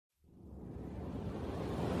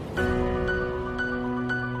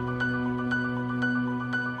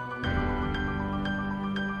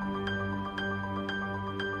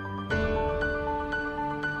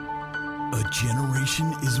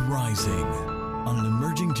generation is rising on an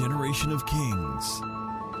emerging generation of kings.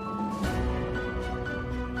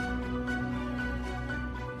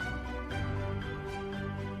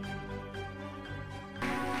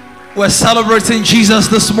 We're celebrating Jesus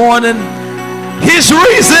this morning. He's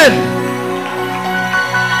risen.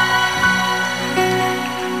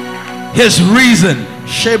 He's risen.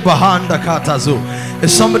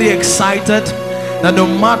 Is somebody excited that no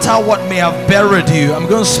matter what may have buried you, I'm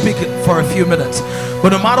going to speak for a few minutes, but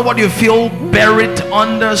no matter what you feel buried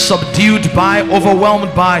under, subdued by,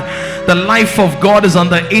 overwhelmed by, the life of God is on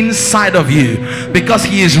the inside of you. Because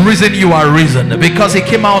He is risen, you are risen. Because He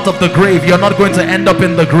came out of the grave, you're not going to end up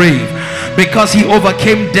in the grave. Because He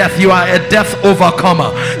overcame death, you are a death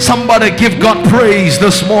overcomer. Somebody give God praise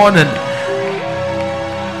this morning.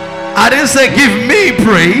 I didn't say give me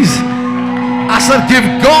praise, I said give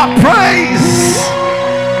God praise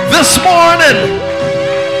this morning.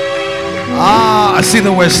 I see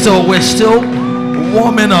that we're still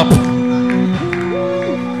warming up.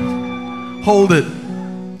 Hold it.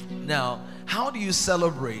 Now, how do you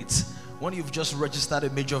celebrate when you've just registered a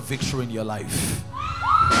major victory in your life?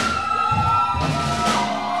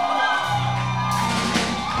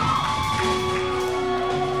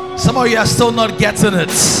 Some of you are still not getting it.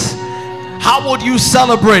 How would you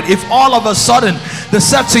celebrate if all of a sudden they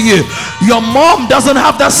said to you, your mom doesn't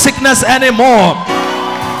have that sickness anymore,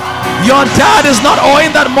 your dad is not owing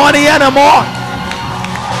that money anymore,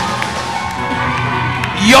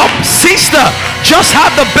 your sister just had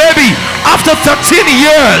the baby after 13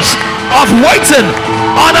 years of waiting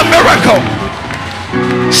on a miracle?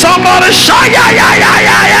 Somebody shout,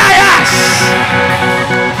 yes.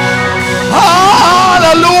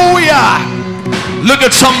 Hallelujah. Look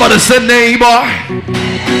at somebody, say, neighbor,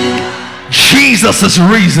 Jesus is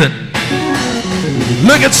risen.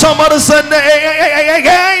 Look at somebody, say,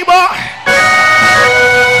 neighbor,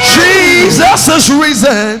 Jesus is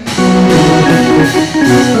risen.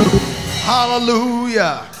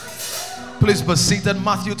 Hallelujah. Please be seated.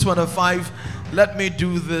 Matthew 25. Let me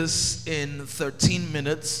do this in 13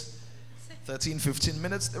 minutes. 15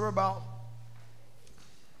 minutes, they're about.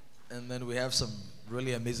 And then we have some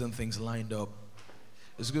really amazing things lined up.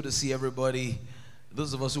 It's good to see everybody.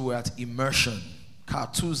 Those of us who were at immersion,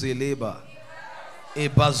 Katuze Leba,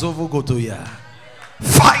 Ebazovo Gotoya,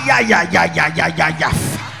 Fire ya,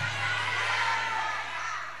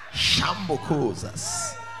 Shambo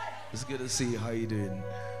Kozas. It's good to see you. How you doing?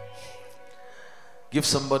 Give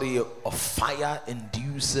somebody a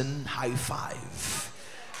fire-inducing high five,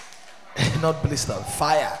 not blister,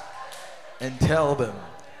 fire, and tell them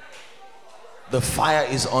the fire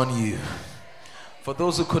is on you. For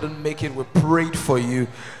those who couldn't make it, we prayed for you.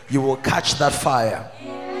 You will catch that fire.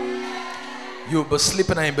 You'll be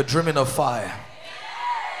sleeping and you'll be dreaming of fire.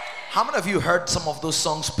 How many of you heard some of those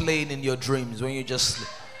songs playing in your dreams when you just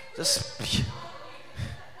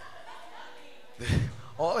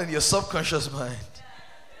all in your subconscious mind?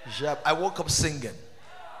 I woke up singing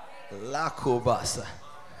La Kobasa.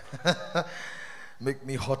 Make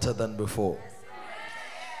me hotter than before.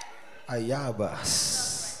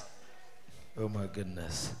 Ayabas. Oh my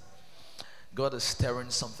goodness. God is stirring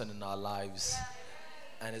something in our lives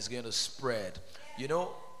and it's going to spread. You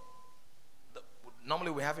know,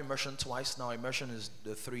 normally we have immersion twice. Now immersion is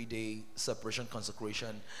the 3-day separation consecration,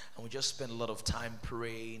 and we just spend a lot of time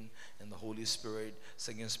praying in the Holy Spirit,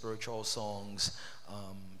 singing spiritual songs,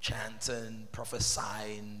 chanting,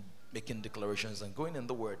 prophesying, making declarations, and going in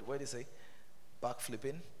the Word. What do you say?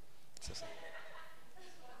 Backflipping,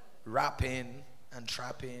 rapping and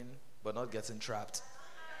trapping, but not getting trapped.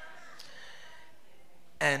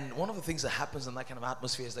 And one of the things that happens in that kind of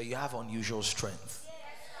atmosphere is that you have unusual strength.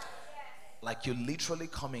 Like you literally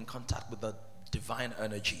come in contact with the divine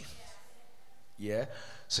energy. Yeah?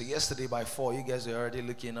 So yesterday by 4, you guys were already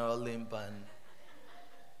looking all limp and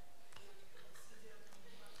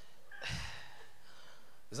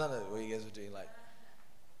is that what you guys were doing? Like,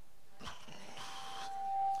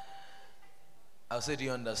 I'll say, do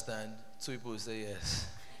you understand? 2 people will say yes.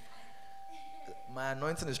 My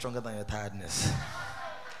anointing is stronger than your tiredness.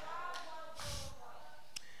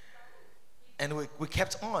 And we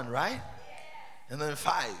kept on, right? And then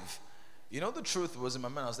 5. You know, the truth was in my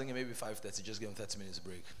mind, I was thinking maybe 5:30, just give them 30 minutes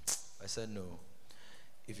break. I said no.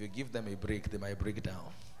 If you give them a break, they might break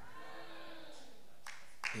down.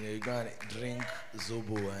 You know, you go and drink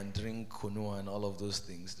Zobo and drink Kunu and all of those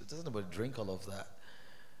things. Doesn't nobody drink all of that?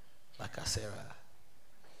 Like Acera.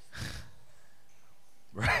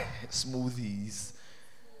 Right? Smoothies.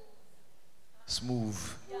 Smooth.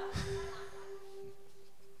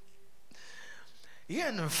 Yeah,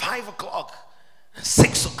 and then 5 o'clock,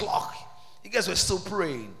 6 o'clock, You guys were still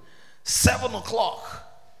praying. 7 o'clock.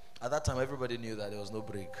 At that time, everybody knew that there was no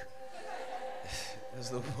break.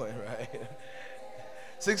 There's no point, right?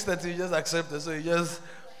 6:30, you just accept it. So you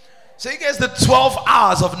guys did 12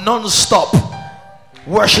 hours of non-stop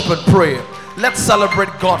worship and prayer. Let's celebrate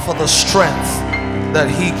God for the strength that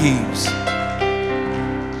He gives.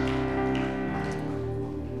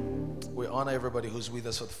 We honor everybody who's with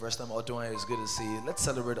us for the first time. Odunaye, it's good to see you. Let's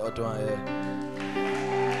celebrate Odunaye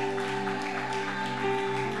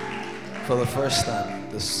for the first time.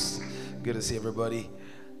 It's good to see everybody.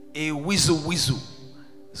 A Wizu.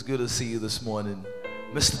 It's good to see you this morning.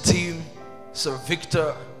 Mr. Team, Sir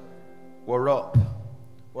Victor, we're up.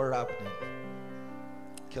 We're happening.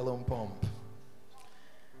 Kill 'em pump.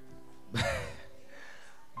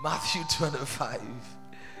 Matthew 25.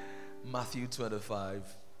 Matthew 25.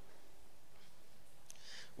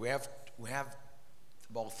 We have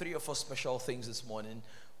about 3 or 4 special things this morning.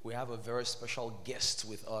 We have a very special guest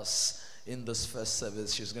with us in this first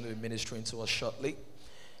service. She's going to be ministering to us shortly.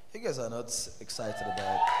 You guys are not excited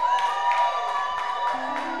about it.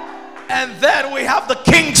 And then we have the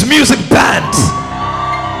King's Music Band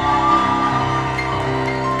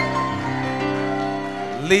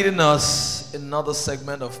leading us in another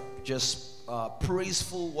segment of just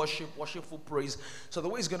praiseful worshipful praise. So the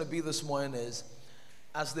way it's going to be this morning is,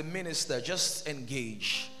 as the minister, just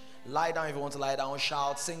engage. Lie down if you want to lie down,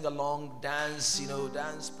 shout, sing along, dance,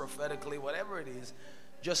 dance prophetically, whatever it is.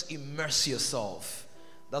 Just immerse yourself.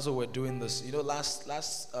 That's what we're doing this. Last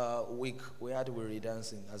week we had weary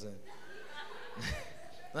dancing, as in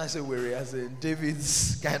when I say weary, as in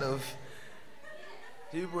David's kind of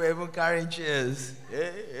people were even carrying chairs.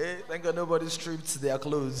 Hey, thank God nobody stripped their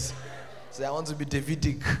clothes. So I want to be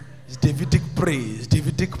Davidic. It's Davidic praise.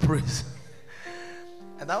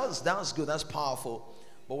 And that was good. That's powerful.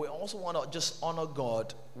 But we also want to just honor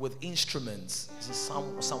God with instruments. So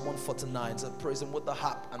Psalm 149 says, praise Him with the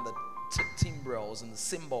harp and the timbrels and the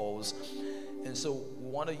cymbals. And so we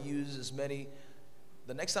want to use as many.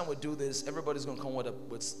 The next time we do this, everybody's going to come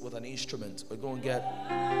with an instrument. We're going to get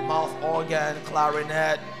mouth organ,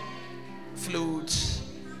 clarinet, flute.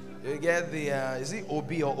 You get the, is it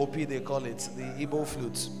OB or OP they call it? The Igbo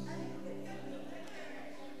flute.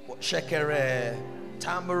 Shekere,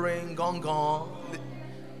 tambourine, gong, all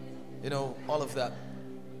of that.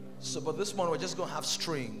 So, but this morning we're just going to have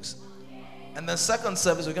strings. And then second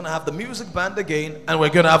service, we're going to have the music band again, and we're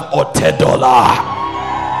going to have Otedola.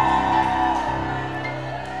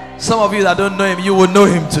 Some of you that don't know him, you will know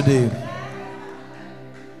him today.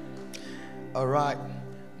 All right.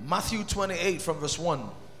 Matthew 28 from verse 1.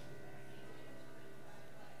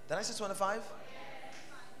 Did I say 25?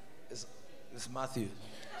 It's Matthew.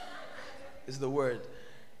 It's the word.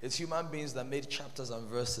 It's human beings that made chapters and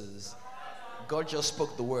verses. God just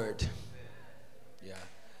spoke the word. Yeah.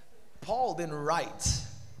 Paul didn't write.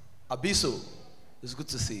 Abiso, it's good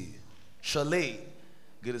to see you. Chalet,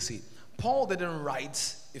 good to see you. Paul didn't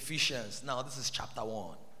write Ephesians. Now, this is chapter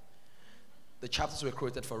 1. The chapters were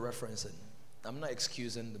created for referencing. I'm not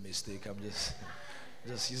excusing the mistake. I'm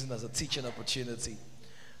just using it as a teaching opportunity.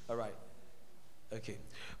 All right. Okay.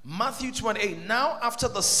 Matthew 28. Now, after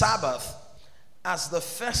the Sabbath, as the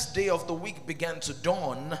first day of the week began to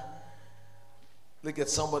dawn, look at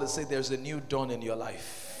somebody, say there's a new dawn in your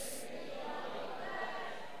life.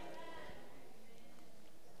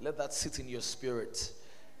 Let that sit in your spirit.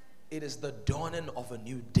 It is the dawning of a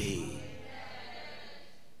new day.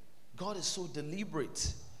 God is so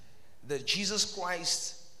deliberate that Jesus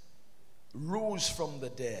Christ rose from the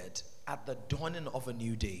dead at the dawning of a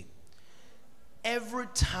new day. Every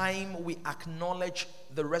time we acknowledge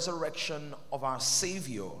the resurrection of our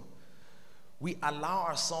Savior, we allow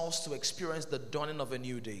ourselves to experience the dawning of a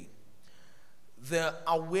new day. The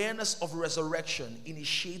awareness of resurrection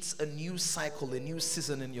initiates a new cycle, a new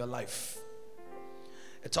season in your life.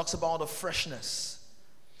 It talks about a freshness.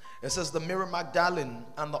 It says the Mary Magdalene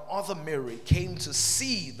and the other Mary came to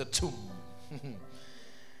see the tomb.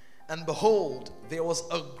 And behold, there was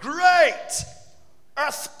a great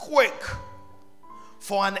earthquake,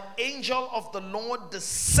 for an angel of the Lord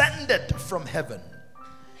descended from heaven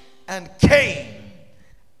and came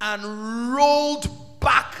and rolled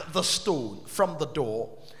back the stone from the door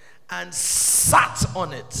and sat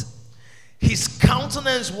on it. His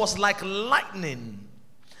countenance was like lightning,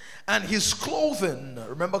 and his clothing,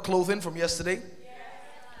 remember clothing from yesterday?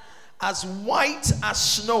 As white as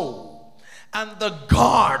snow. And the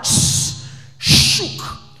guards shook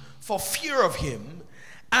for fear of him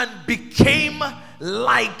and became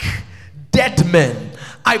like dead men.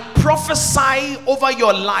 I prophesy over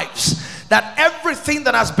your lives that everything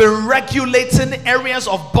that has been regulating areas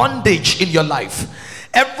of bondage in your life,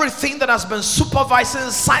 everything that has been supervising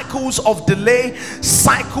cycles of delay,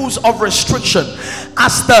 cycles of restriction,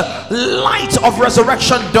 as the light of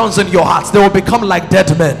resurrection dawns in your hearts, they will become like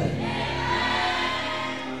dead men.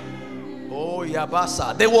 Oh,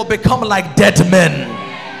 Yabasa. They will become like dead men.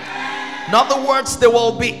 In other words, they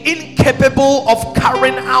will be incapable of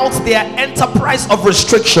carrying out their enterprise of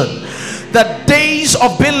restriction. The days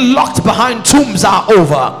of being locked behind tombs are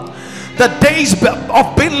over. The days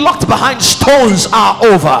of being locked behind stones are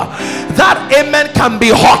over. That amen can be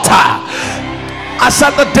hotter. I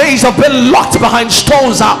said the days of being locked behind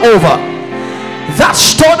stones are over. That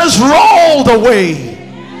stone is rolled away.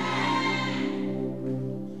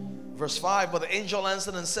 Verse 5, but the angel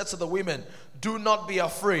answered and said to the women, do not be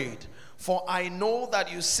afraid, for I know that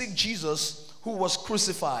you seek Jesus who was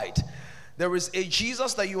crucified. There is a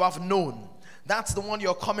Jesus that you have known. That's the one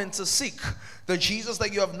you're coming to seek. The Jesus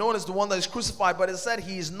that you have known is the one that is crucified, but it said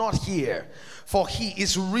he is not here, for he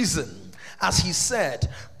is risen. As he said,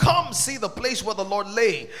 come see the place where the Lord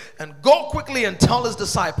lay, and go quickly and tell his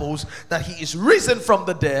disciples that he is risen from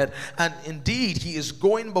the dead, and indeed he is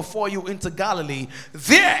going before you into Galilee.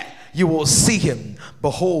 There you will see him.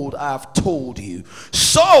 Behold, I have told you.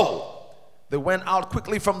 So they went out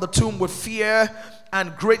quickly from the tomb with fear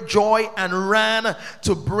and great joy and ran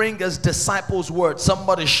to bring his disciples word.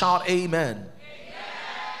 Somebody shout amen.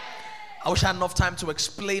 I wish I had enough time to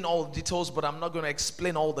explain all the details, but I'm not going to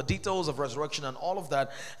explain all the details of resurrection and all of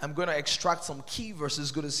that. I'm going to extract some key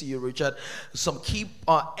verses. Good to see you, Richard. Some key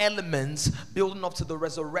elements building up to the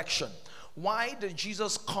resurrection. Why did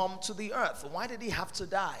Jesus come to the earth? Why did he have to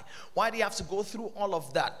die? Why did he have to go through all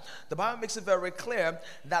of that? The Bible makes it very clear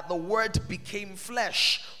that the word became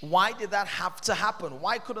flesh. Why did that have to happen?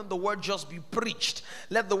 Why couldn't the word just be preached?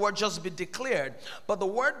 Let the word just be declared. But the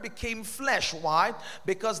word became flesh. Why?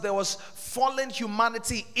 Because there was fallen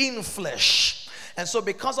humanity in flesh. And so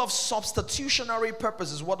because of substitutionary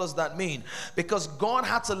purposes, what does that mean? Because God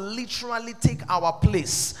had to literally take our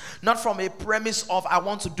place. Not from a premise of I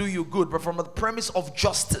want to do you good, but from a premise of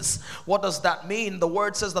justice. What does that mean? The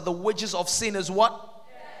word says that the wages of sin is what?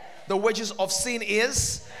 The wages of sin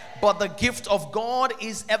is? But the gift of God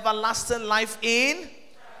is everlasting life in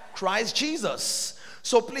Christ Jesus.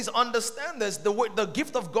 So please understand this. The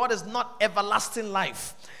gift of God is not everlasting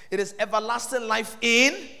life. It is everlasting life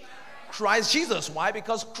in Christ Jesus. Why?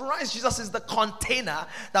 Because Christ Jesus is the container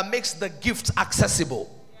that makes the gift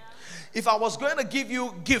accessible. If I was going to give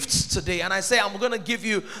you gifts today and I say I'm going to give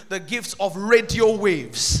you the gifts of radio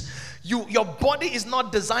waves, your body is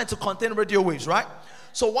not designed to contain radio waves, right?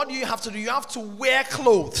 So what do you have to do? You have to wear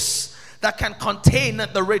clothes that can contain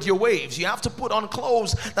the radio waves. You have to put on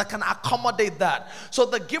clothes that can accommodate that. So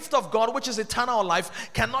the gift of God, which is eternal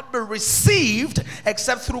life, cannot be received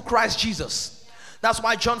except through Christ Jesus. That's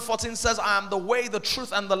why John 14 says, I am the way, the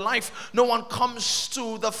truth, and the life. No one comes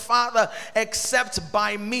to the Father except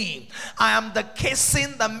by me. I am the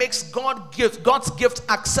casing that makes God's gift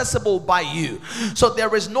accessible by you. So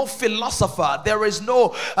there is no philosopher, there is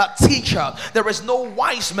no teacher, there is no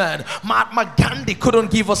wise man. Mahatma Gandhi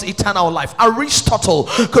couldn't give us eternal life. Aristotle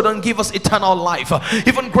couldn't give us eternal life.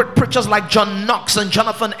 Even great preachers like John Knox and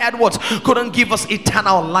Jonathan Edwards couldn't give us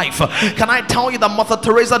eternal life. Can I tell you that Mother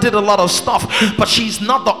Teresa did a lot of stuff, but she's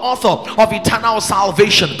not the author of eternal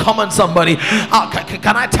salvation. Come on, somebody.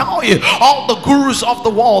 Can I tell you, all the gurus of the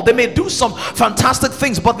world, they may do some fantastic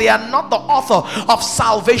things, but they are not the author of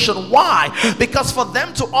salvation. Why? Because for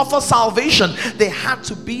them to offer salvation, they had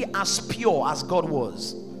to be as pure as God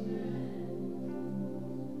was.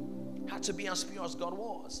 Had to be as pure as God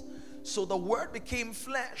was. So the word became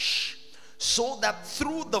flesh, so that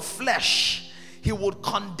through the flesh, he would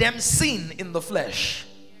condemn sin in the flesh.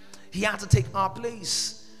 He had to take our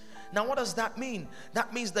place. Now what does that mean?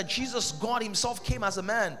 That means that Jesus, God himself, came as a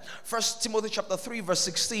man. 1 Timothy chapter 3 verse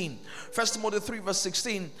 16. 1 Timothy 3 verse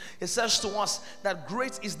 16. It says to us that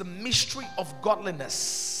great is the mystery of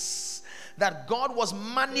godliness, that God was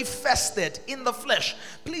manifested in the flesh.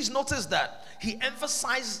 Please notice that. He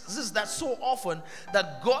emphasizes that so often,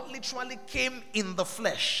 that God literally came in the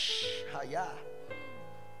flesh.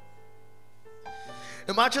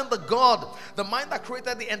 Imagine the mind that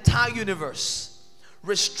created the entire universe,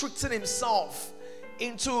 restricting himself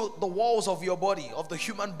into the walls of your body, of the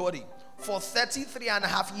human body, for 33 and a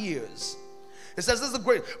half years. It says this is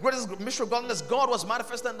the greatest mystery of godliness. God was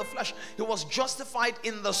manifested in the flesh. He was justified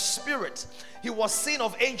in the spirit. He was seen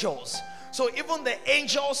of angels. So even the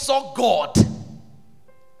angels saw God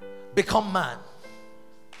become man.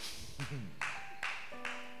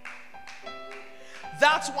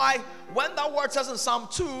 That's why when that word says in Psalm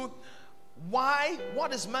 2, Why?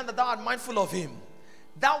 What is man that thou art mindful of him?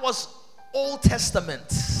 That was Old Testament.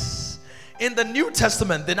 In the New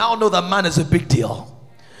Testament, they now know that man is a big deal.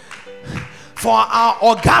 For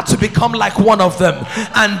our God to become like one of them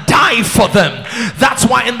and die for them. That's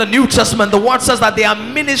why in the New Testament the word says that they are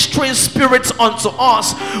ministering spirits unto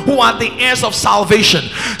us who are the heirs of salvation.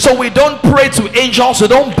 So we don't pray to angels, we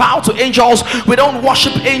don't bow to angels, we don't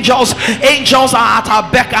worship angels. Angels are at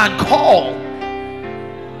our beck and call.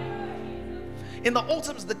 In the old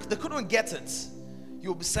times they couldn't get it.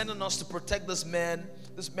 You'll be sending us to protect this man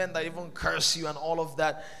that even curse you and all of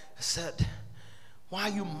that. I said, why are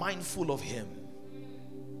you mindful of him?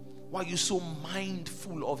 Why are you so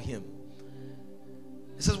mindful of him?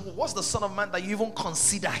 He says, well, what's the Son of Man that you even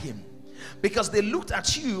consider him? Because they looked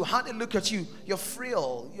at you. How they look at you? You're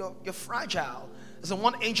frail. You're fragile. So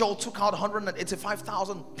one angel took out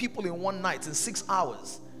 185,000 people in one night in 6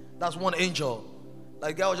 hours. That's one angel.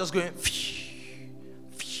 Like guy was just going.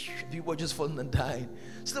 People were just falling and dying.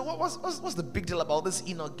 So what's the big deal about this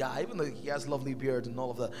Enoch guy? Even though he has lovely beard and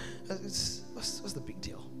all of that, what's the big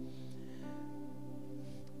deal?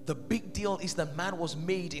 The big deal is that man was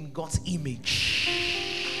made in God's image.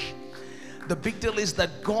 The big deal is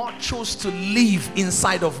that God chose to live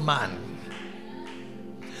inside of man.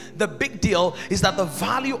 The big deal is that the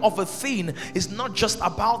value of a thing is not just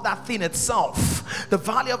about that thing itself. The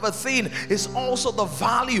value of a thing is also the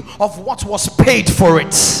value of what was paid for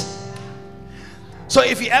it. So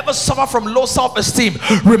if you ever suffer from low self-esteem,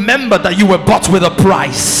 remember that you were bought with a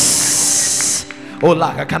price. Oh,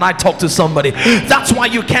 like, can I talk to somebody? That's why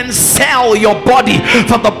you can sell your body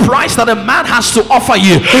for the price that a man has to offer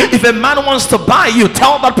you. If a man wants to buy you,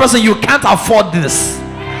 tell that person you can't afford this.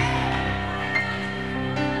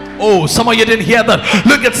 Oh, some of you didn't hear that.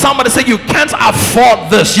 Look at somebody, say you can't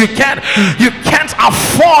afford this. You can't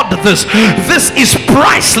afford this. This is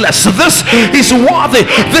priceless. This is worthy.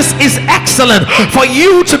 This is excellent. For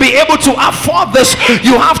you to be able to afford this,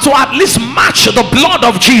 you have to at least match the blood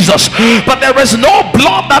of Jesus. But there is no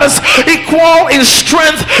blood that is equal in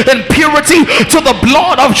strength and purity to the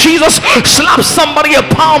blood of Jesus. Slap somebody a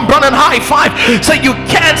palm, run and high five. Say you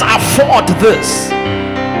can't afford this.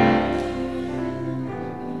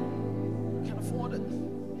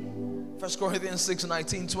 1 Corinthians 6,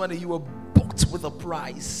 19, 20, you were booked with a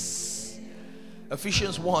price.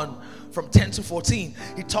 Ephesians 1 from 10 to 14,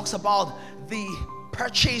 he talks about the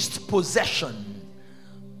purchased possession.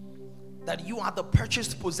 That you are the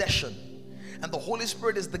purchased possession. And the Holy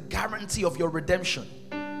Spirit is the guarantee of your redemption.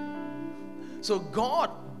 So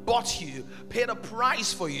God bought you, paid a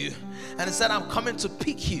price for you, and he said, I'm coming to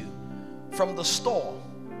pick you from the store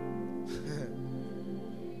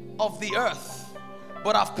of the earth.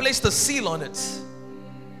 But I've placed a seal on it.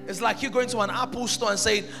 It's like you going to an Apple store and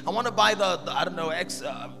saying, I want to buy the I don't know, what's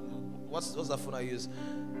that phone I use?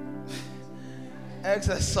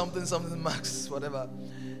 XS something Max, whatever.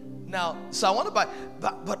 Now, so I want to buy,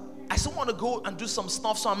 but I still want to go and do some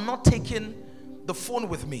stuff, so I'm not taking the phone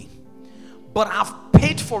with me. But I've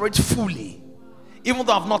paid for it fully, even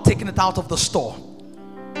though I've not taken it out of the store.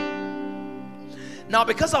 Now,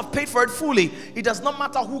 because I've paid for it fully, it does not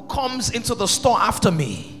matter who comes into the store after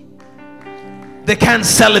me. They can't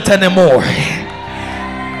sell it anymore.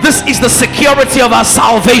 This is the security of our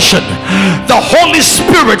salvation. The Holy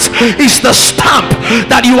Spirit is the stamp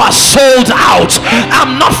that you are sold out.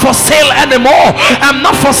 I'm not for sale anymore. I'm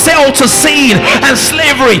not for sale to sin and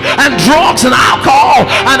slavery and drugs and alcohol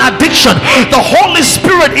and addiction. The Holy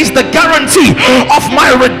Spirit is the guarantee of my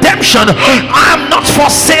redemption. I'm not for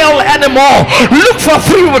sale anymore. Look for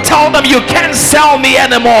three who tell them you can't sell me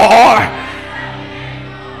anymore.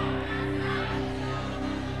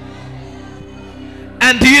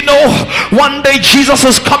 And do you know, one day Jesus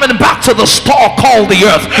is coming back to the store called the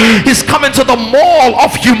earth. He's coming to the mall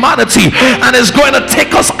of humanity and is going to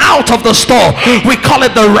take us out of the store. We call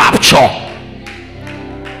it the rapture.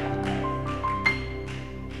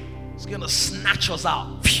 He's going to snatch us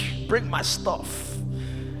out. Bring my stuff.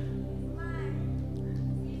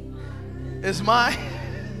 It's mine.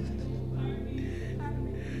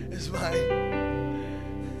 It's mine.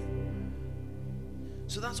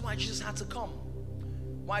 So that's why Jesus had to come.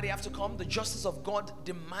 Why did he have to come? The justice of God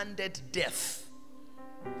demanded death.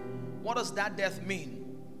 What does that death mean?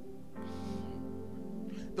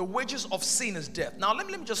 The wages of sin is death. Now let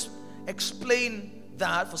me just explain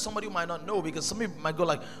that for somebody who might not know, because some people might go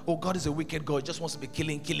like, oh, God is a wicked God, he just wants to be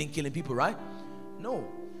killing people, right? No.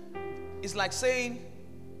 It's like saying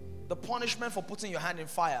the punishment for putting your hand in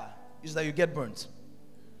fire is that you get burnt.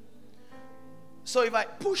 So if I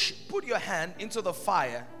put your hand into the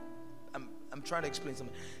fire, I'm trying to explain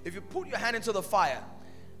something. If you put your hand into the fire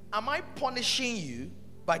am I punishing you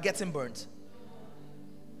by getting burnt?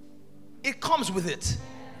 It comes with it.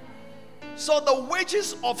 So the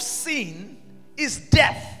wages of sin is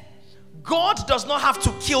death. God does not have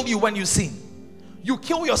to kill you when you sin. You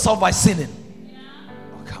kill yourself by sinning.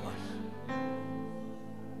 Oh, come on.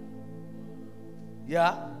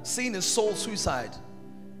 Yeah, sin is soul suicide.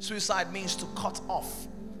 Suicide means to cut off.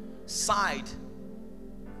 Side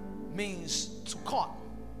means to cut.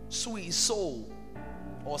 Sui is soul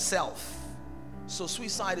or self. So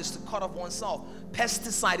suicide is to cut off oneself.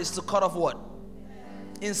 Pesticide is to cut off what?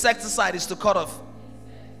 Insecticide is to cut off.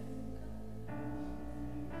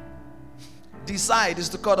 Decide is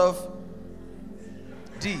to cut off.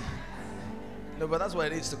 D. No, but that's what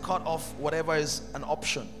it is, to cut off whatever is an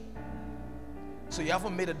option. So you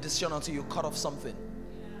haven't made a decision until you cut off something.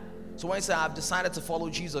 So when you say, I've decided to follow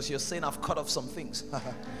Jesus, you're saying, I've cut off some things.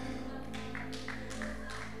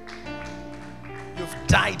 You've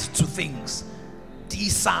died to things.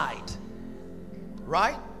 Decide.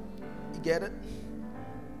 Right? You get it?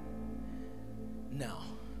 Now,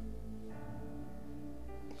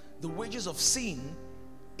 the wages of sin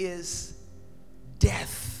is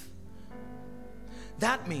death.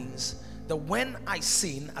 That means that when I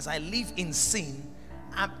sin, as I live in sin,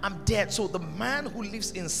 I'm dead. So the man who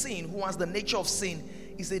lives in sin, who has the nature of sin,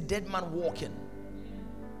 is a dead man walking.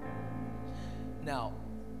 Now,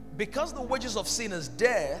 because the wages of sin is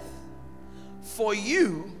death, for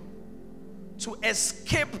you to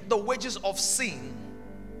escape the wages of sin,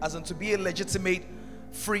 as in to be a legitimate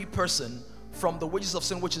free person from the wages of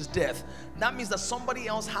sin, which is death, that means that somebody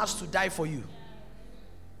else has to die for you.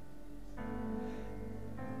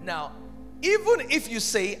 Now, even if you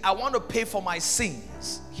say, I want to pay for my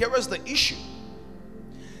sins, here is the issue.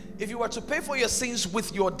 If you were to pay for your sins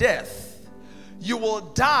with your death, you will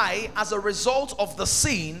die as a result of the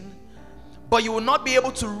sin, but you will not be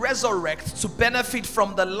able to resurrect to benefit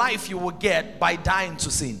from the life you will get by dying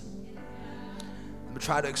to sin. Let me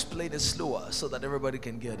try to explain it slower so that everybody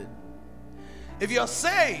can get it. If you're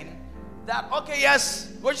saying that, okay,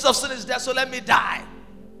 yes, wages of sin is death, so let me die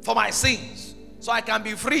for my sins, so I can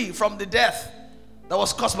be free from the death that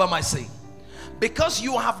was caused by my sin. Because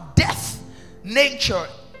you have death nature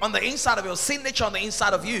on the inside of you, sin nature on the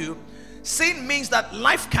inside of you, sin means that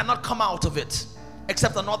life cannot come out of it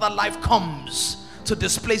except another life comes to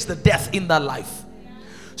displace the death in that life.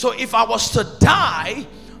 So if I was to die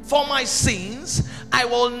for my sins, I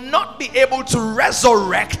will not be able to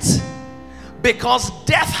resurrect because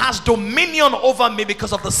death has dominion over me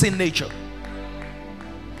because of the sin nature.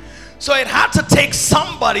 So it had to take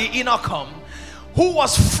somebody, Enoch, who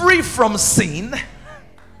was free from sin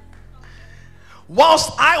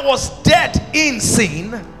whilst I was dead in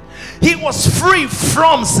sin. He was free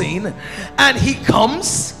from sin, and he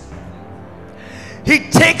comes, he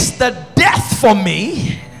takes the death for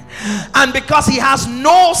me, and because he has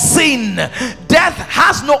no sin, death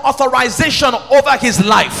has no authorization over his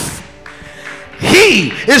life. He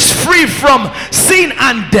is free from sin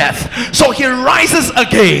and death, so he rises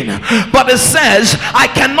again. But it says, I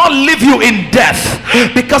cannot leave you in death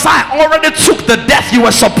because I already took the death you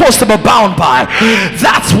were supposed to be bound by.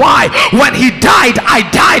 That's why when he died, I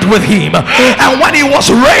died with him, and when he was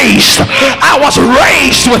raised, I was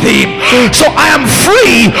raised with him. So I am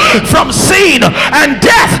free from sin and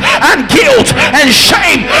death and guilt and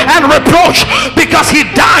shame and reproach because he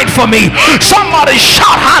died for me. Somebody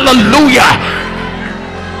shout hallelujah.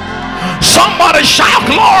 Somebody shout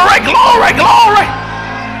glory, glory, glory.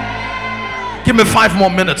 Give me 5 more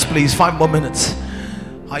minutes, please. 5 more minutes.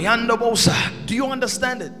 Ayanda Bosa. Do you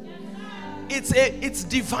understand it? It's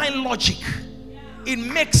divine logic. It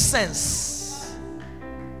makes sense.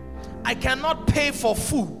 I cannot pay for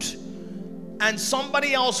food and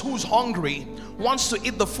somebody else who's hungry wants to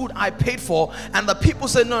eat the food I paid for, and the people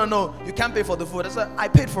say, no, you can't pay for the food. I said, I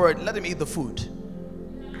paid for it, let him eat the food.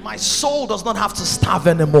 My soul does not have to starve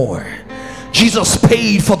anymore. Jesus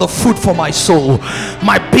paid for the food for my soul.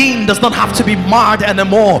 My being does not have to be marred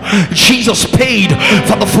anymore. Jesus paid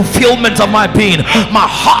for the fulfillment of my being. My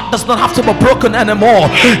heart does not have to be broken anymore.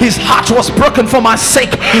 His heart was broken for my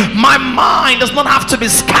sake. My mind does not have to be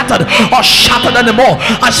scattered or shattered anymore.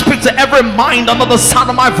 I speak to every mind under the sound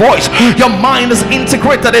of my voice. Your mind is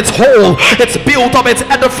integrated, it's whole, it's built up, it's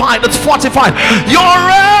edified, it's fortified.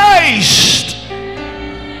 You're raised.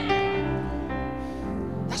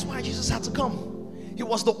 Had to come. He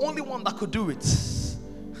was the only one that could do it.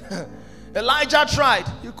 Elijah tried,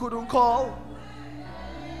 you couldn't call.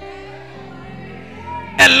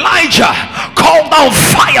 Elijah called down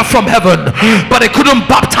fire from heaven, but it couldn't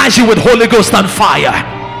baptize you with Holy Ghost and fire.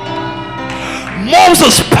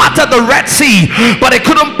 Moses parted the Red Sea, but he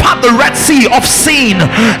couldn't part the Red Sea of sin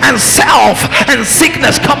and self and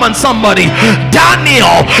sickness. Come on, somebody.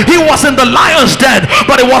 Daniel, he was in the lion's den,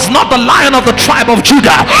 but it was not the lion of the tribe of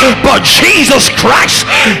Judah, but Jesus Christ.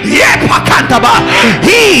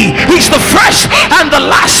 He's the first and the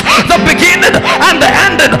last, the beginning and the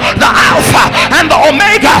ending, the Alpha and the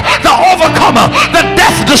Omega, the overcomer, the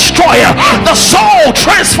death destroyer, the soul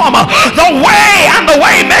transformer, the way and the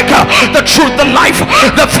way maker, the truth, the life,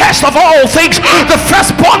 the first of all things, the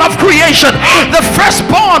firstborn of creation, the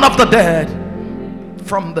firstborn of the dead,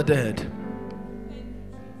 from the dead.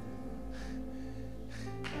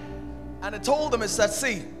 And it told them, it said,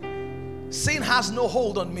 see, sin has no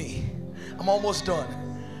hold on me. I'm almost done.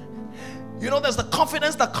 You know, there's the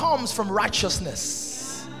confidence that comes from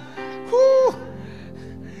righteousness. Whew.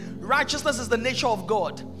 Righteousness is the nature of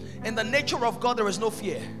God. In the nature of God, there is no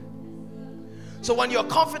fear. So when you're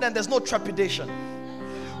confident, there's no trepidation.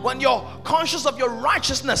 When you're conscious of your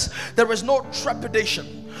righteousness, there is no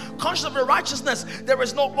trepidation. Conscious of your righteousness, there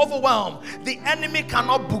is no overwhelm. The enemy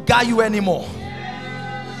cannot booga you anymore.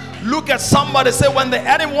 Look at somebody, say, when the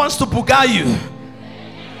enemy wants to booga you,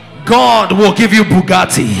 God will give you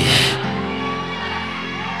Bugatti.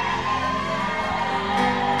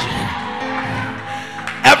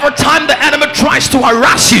 Every time the enemy tries to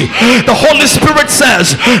harass you, the Holy Spirit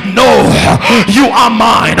says, no, you are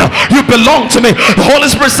mine, you belong to me. The Holy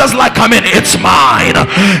Spirit says, like, come in, it's mine,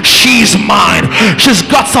 she's mine. She's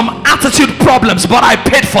got some attitude problems, but I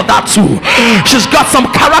paid for that too. She's got some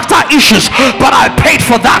character issues, but I paid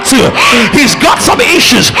for that too. He's got some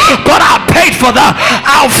issues, but I paid for that.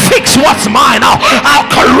 I'll fix what's mine. I'll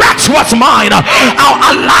correct what's mine. I'll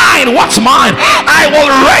align what's mine. I will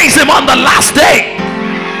raise him on the last day.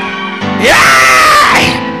 Yeah!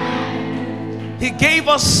 He gave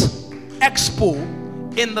us expo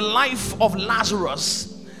in the life of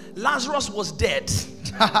Lazarus. Lazarus was dead.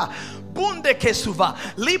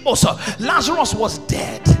 Lazarus was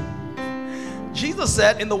dead. Jesus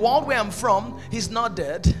said, in the world where I'm from, he's not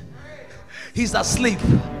dead, he's asleep,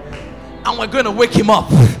 and we're going to wake him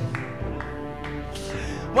up.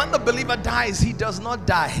 When the believer dies, he does not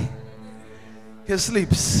die, he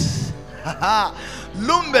sleeps.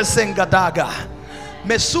 Lumbe Sengadaga.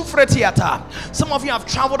 Some of you have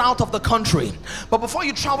traveled out of the country, but before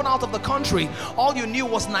you traveled out of the country, all you knew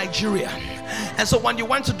was Nigeria. And so when you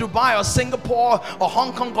went to Dubai or Singapore or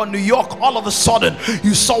Hong Kong or New York, all of a sudden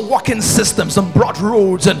you saw walking systems and broad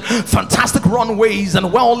roads and fantastic runways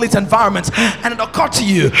and well-lit environments, and it occurred to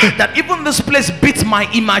you that even this place beats my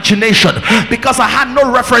imagination because I had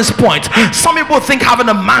no reference point. Some people think having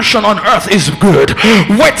a mansion on earth is good.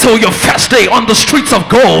 Wait till your first day on the streets of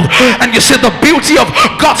gold and you see the beauty of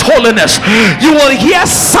God's holiness. You will hear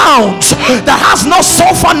sounds that has no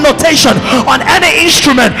sulfur notation on any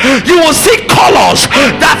instrument. You will see colors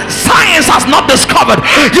that science has not discovered.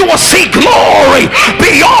 You will see glory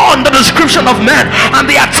beyond the description of men and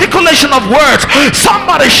the articulation of words.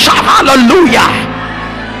 Somebody shout hallelujah.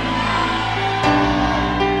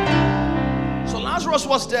 So Lazarus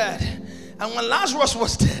was dead, and when Lazarus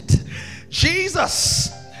was dead,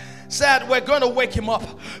 Jesus said, we're going to wake him up.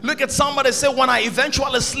 Look at somebody, say, when I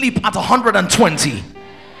eventually sleep at 120,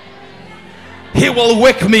 he will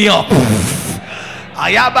wake me up.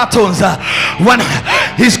 When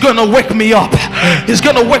he's gonna wake me up, he's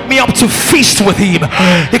gonna wake me up to feast with him.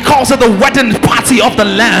 He calls it the wedding party of the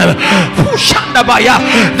Lamb.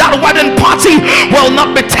 That wedding party will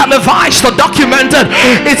not be televised or documented.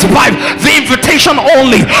 It's by the invitation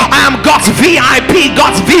only. I am God's VIP,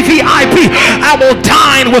 God's VVIP. I will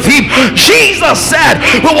dine with him. Jesus said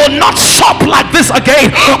we will not sup like this again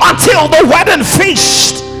until the wedding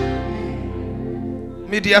feast.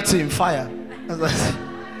 Media team, fire.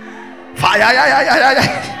 Fire.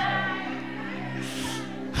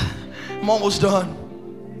 I'm almost done.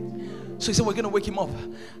 So he said, we're going to wake him up.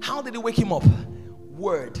 How did he wake him up?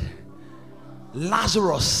 Word.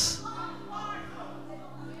 Lazarus,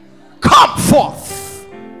 come forth.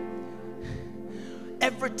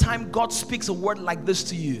 Every time God speaks a word like this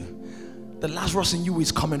to you, the Lazarus in you is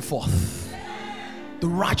coming forth. The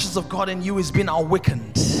righteousness of God in you is being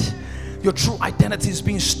awakened. Your true identity is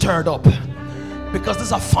being stirred up. Because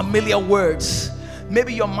these are familiar words.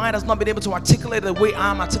 Maybe your mind has not been able to articulate it the way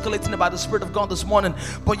I'm articulating it by the Spirit of God this morning,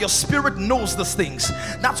 but your spirit knows these things.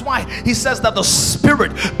 That's why he says that the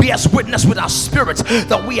Spirit bears witness with our spirits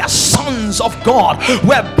that we are sons of God,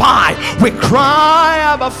 whereby we cry,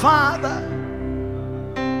 Abba Father.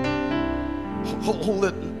 Hold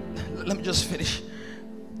it. Let me just finish.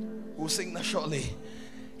 We'll sing that shortly.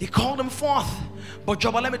 He called him forth. But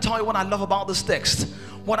Job, let me tell you what I love about this text.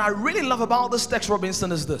 What I really love about this text,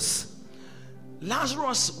 Robinson, is this.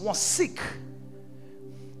 Lazarus was sick.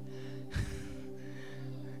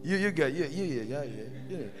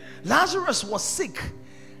 Lazarus was sick,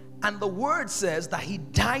 and the word says that he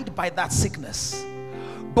died by that sickness.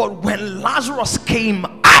 But when Lazarus came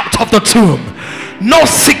out of the tomb, no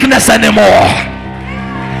sickness anymore.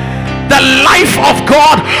 The life of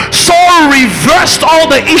God so reversed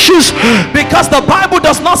all the issues, because the Bible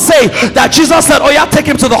does not say that Jesus said, oh yeah, take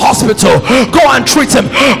him to the hospital, go and treat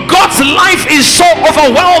him. God's life is so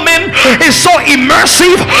overwhelming, is so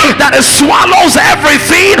immersive, that it swallows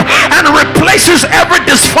everything and replaces every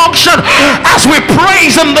dysfunction. As we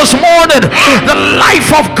praise him this morning, the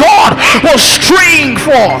life of God will stream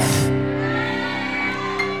forth.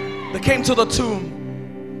 They came to the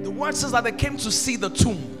tomb. The word says that they came to see the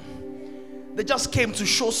tomb. They just came to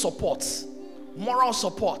show support, moral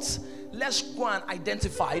support. Let's go and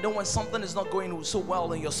identify. You know, when something is not going so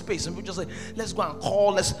well in your space, and we just say, let's go and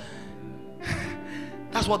call.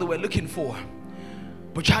 That's what they were looking for.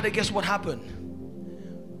 But Jada, guess what happened?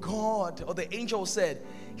 God, or the angel said,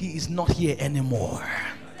 he is not here anymore.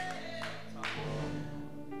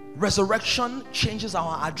 Resurrection changes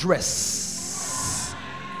our address.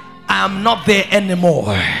 I am not there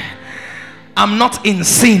anymore. I'm not in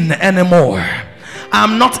sin anymore.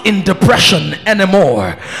 I'm not in depression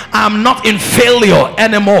anymore. I'm not in failure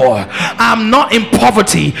anymore. I'm not in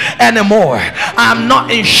poverty anymore. I'm not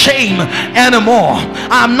in shame anymore.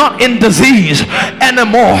 I'm not in disease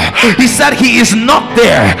anymore. He said he is not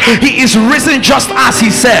there. He is risen just as he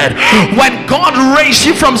said. When God raised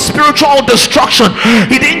you from spiritual destruction,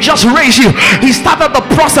 he didn't just raise you. He started the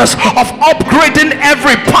process of upgrading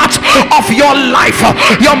every part of your life.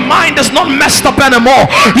 Your mind is not messed up anymore.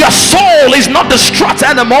 Your soul is not destroyed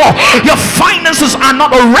anymore. Your finances are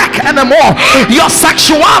not a wreck anymore. Your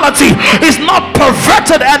sexuality is not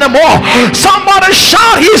perverted anymore. Somebody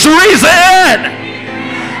shout, he's risen.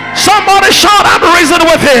 Somebody shout, I'm risen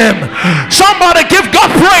with him. Somebody give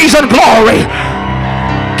God praise and glory.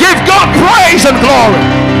 Give God praise and glory.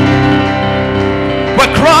 We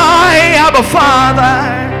cry, Abba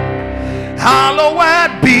Father,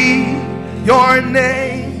 hallowed be your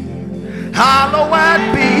name.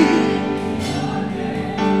 Hallowed be.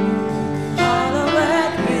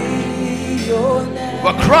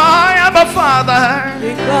 We cry, Abba Father.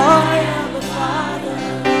 We cry, Abba Father.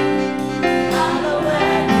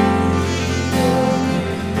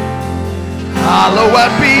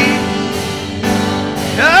 Hallowed be.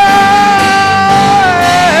 Hey.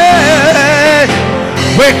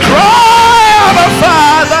 We cry, Abba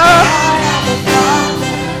Father.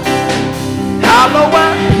 Hallowed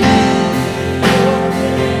be.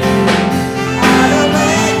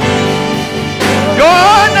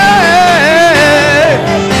 Your name.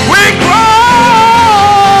 We cry.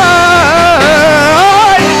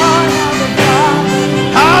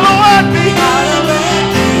 Hallowed be.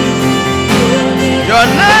 Your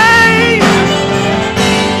name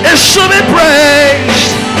is to be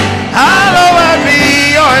praised. Hallowed be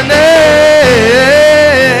your name.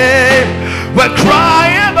 We cry,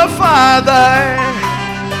 Abba Father.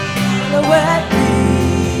 Hallowed be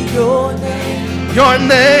your name. Your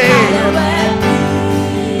name.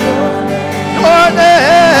 Your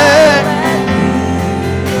name.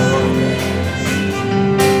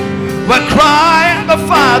 We cry, Abba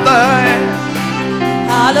Father.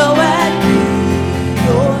 Hallowed be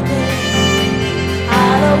your name.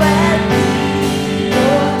 Hallowed be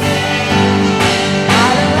your name.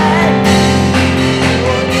 Hallowed be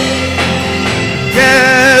your name.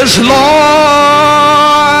 Yes, Lord.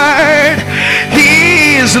 He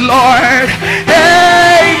is Lord.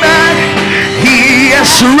 Amen. He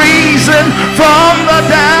is risen from the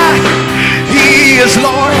dead. He is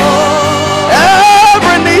Lord.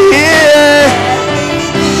 Every knee,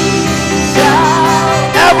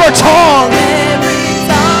 every tongue,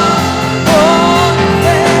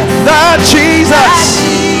 that Jesus,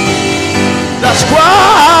 that's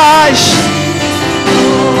Christ,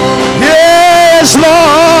 yes,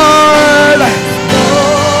 Lord.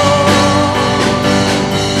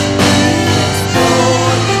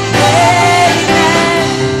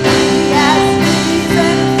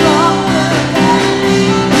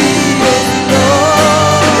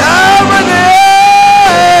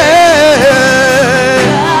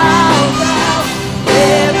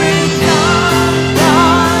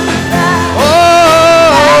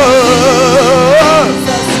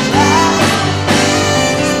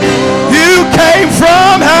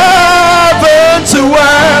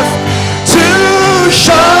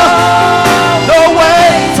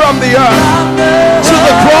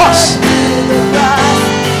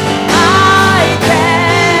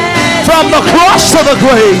 From the cross to the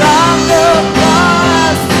grave.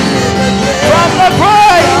 From the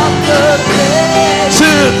grave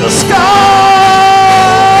to the sky.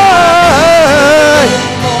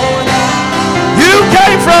 You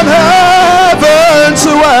came from heaven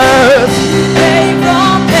to earth.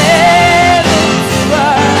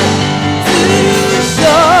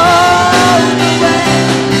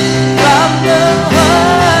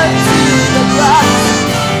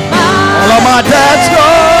 My dad's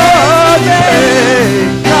gone,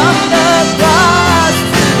 from the cross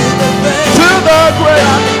to the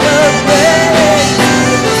grave,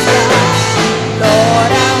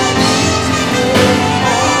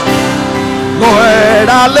 Lord,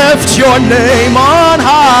 I lift your name on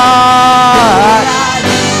high.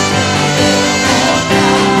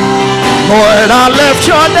 Lord, I lift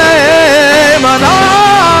your name on high.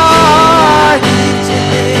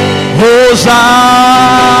 Hosanna,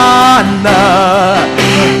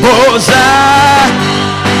 Hosanna,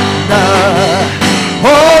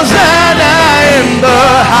 Hosanna in the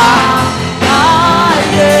highest.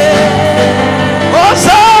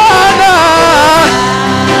 Hosanna,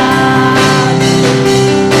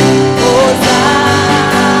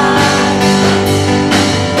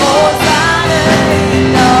 Hosanna in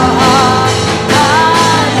the highest.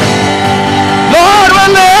 Lord, we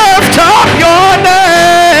lift up your name.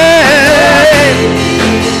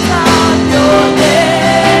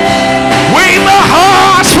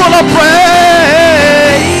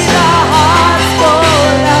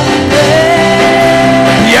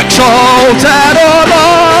 Be exalted, O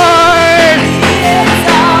Lord.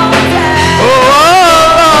 Oh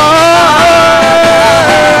Lord.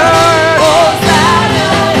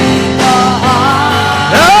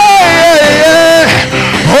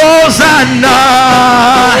 Hosanna.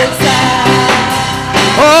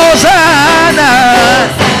 Hosanna.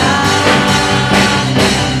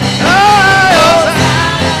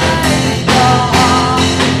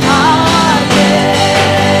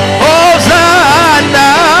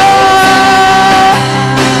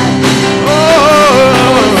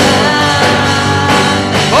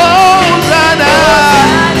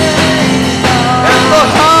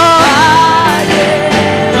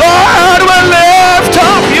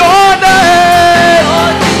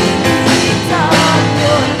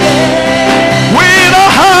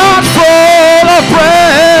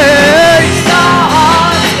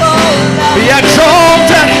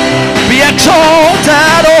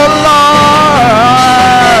 Exalted, O Lord.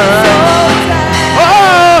 Oh,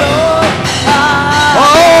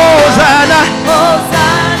 Hosanna.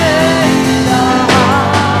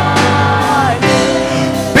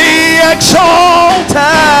 Be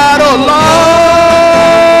exalted, O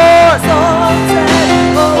Lord.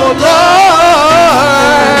 O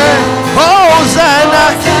Lord. Hosanna.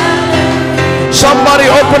 Somebody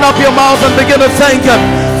open up your mouth and begin to thank Him.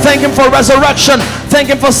 Thank Him for resurrection. Thank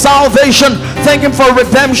Him for salvation. Thank Him for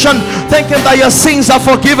redemption. Thank Him that your sins are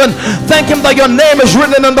forgiven. Thank Him that your name is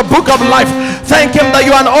written in the book of life. Thank Him that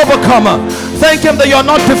you are an overcomer. Thank Him that you are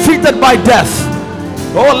not defeated by death.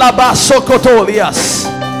 Oh, Laba Sokotolias.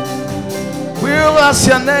 We bless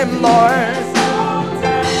your name, Lord.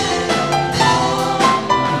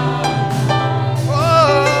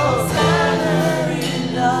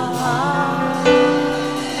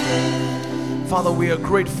 Father, we are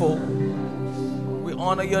grateful. We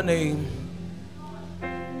honor your name.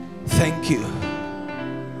 Thank you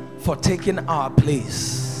for taking our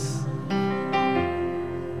place.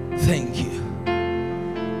 Thank you.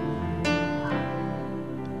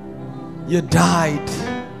 You died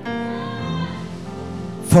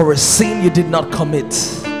for a sin you did not commit,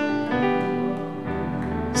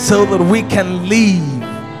 so that we can live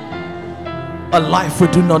a life we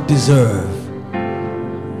do not deserve.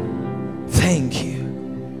 Thank you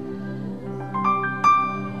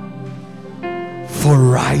for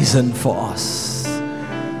rising for us.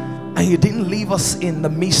 And you didn't leave us in the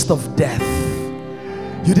midst of death.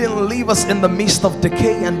 You didn't leave us in the midst of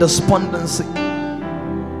decay and despondency.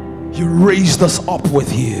 You raised us up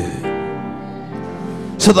with you,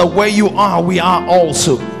 so that where you are, we are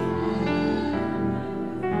also.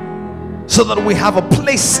 So that we have a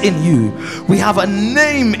place in you, we have a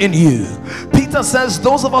name in you. Peter says,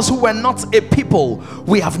 those of us who were not a people,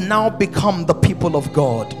 we have now become the people of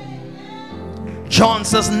God. John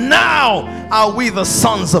says, now are we the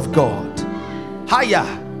sons of God. Hiya.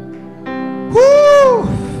 Woo!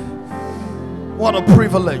 What a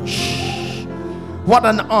privilege, what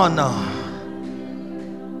an honor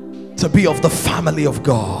to be of the family of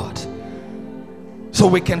God. So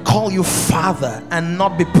we can call you Father and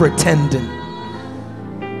not be pretending.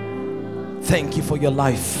 Thank you for your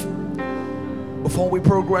life. Before we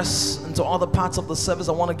progress into other parts of the service,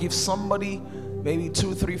 I want to give somebody, maybe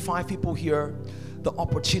 2, 3, 5 people here, the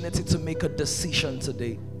opportunity to make a decision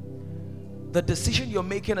today. The decision you're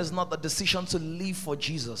making is not the decision to live for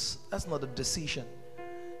Jesus. That's not a decision.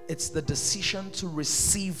 It's the decision to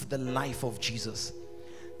receive the life of Jesus.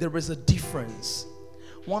 There is a difference.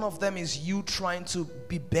 One of them is you trying to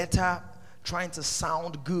be better, trying to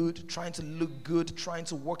sound good, trying to look good, trying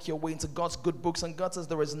to work your way into God's good books. And God says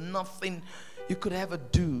there is nothing you could ever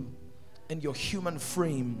do in your human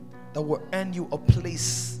frame that will earn you a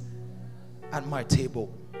place at my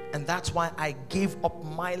table. And that's why I gave up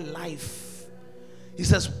my life. He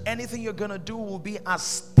says anything you're gonna do will be as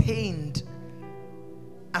stained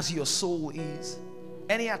as your soul is.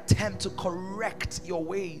 Any attempt to correct your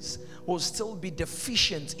ways will still be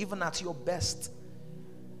deficient even at your best.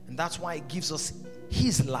 And that's why He gives us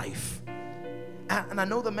His life. And I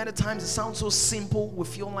know that many times it sounds so simple, we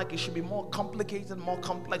feel like it should be more complicated, more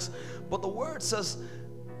complex. But the word says,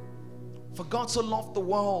 for God so loved the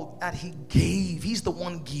world that He gave. He's the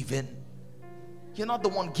one giving. You're not the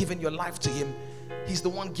one giving your life to Him. He's the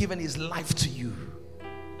one giving His life to you.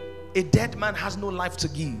 A dead man has no life to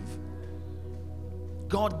give.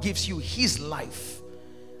 God gives you His life,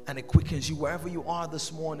 and it quickens you wherever you are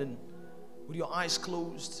this morning. With your eyes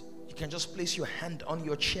closed, you can just place your hand on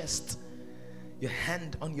your chest. Your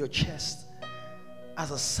hand on your chest as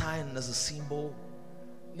a sign, as a symbol.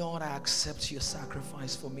 Lord, I accept your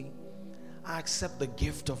sacrifice for me. I accept the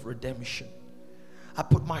gift of redemption. I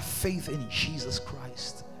put my faith in Jesus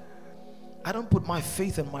Christ. I don't put my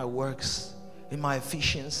faith in my works, in my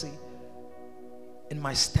efficiency, in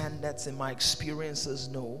my standards, in my experiences.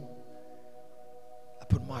 No. I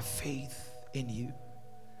put my faith in you.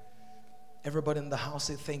 Everybody in the house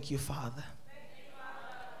say, thank you, Father.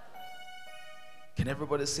 Can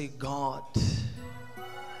everybody say, God,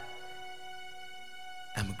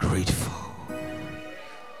 I'm grateful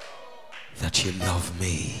that you love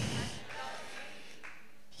me.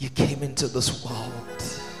 You came into this world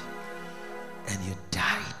and you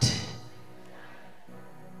died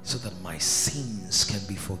so that my sins can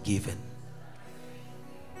be forgiven.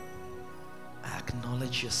 I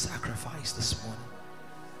acknowledge your sacrifice this morning.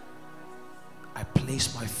 I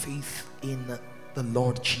place my faith in the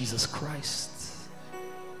Lord Jesus Christ.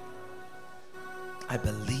 I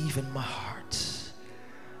believe in my heart,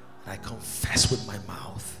 and I confess with my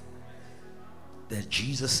mouth that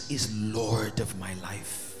Jesus is Lord of my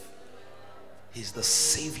life. He's the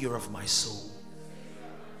Savior of my soul,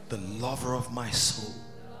 the lover of my soul,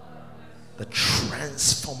 the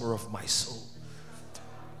transformer of my soul.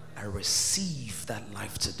 I receive that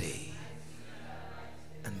life today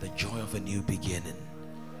and the joy of a new beginning.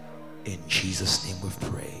 In Jesus' name we've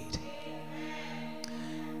prayed.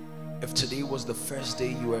 If today was the first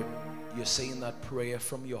day you're saying that prayer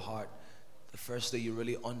from your heart, the first day you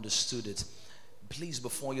really understood it, please,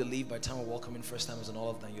 before you leave, by the time we're welcoming first timers and all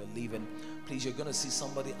of that, you're leaving, please, you're going to see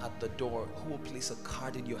somebody at the door who will place a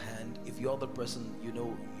card in your hand. If you're the person, you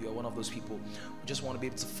know you're one of those people, we just want to be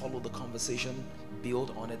able to follow the conversation,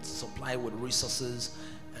 build on it, supply with resources,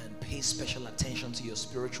 and pay special attention to your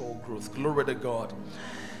spiritual growth. Glory to God.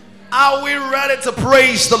 Are we ready to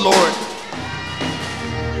praise the Lord?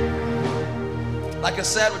 Like I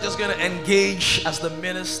said, we're just going to engage as the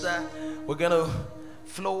minister. We're going to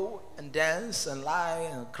flow and dance and lie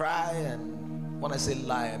and cry. And when I say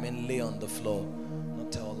lie, I mean lay on the floor,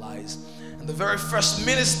 not tell lies. And the very first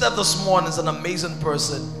minister this morning is an amazing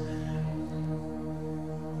person.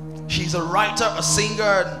 She's a writer, a singer,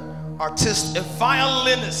 an artist, a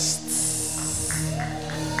violinist.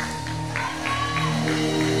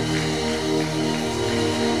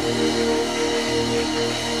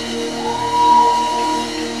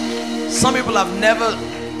 Some people have never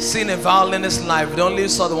seen a violinist live. They only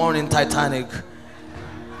saw the one in Titanic.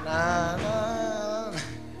 A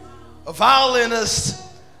violinist,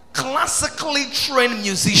 classically trained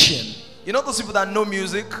musician. You know those people that know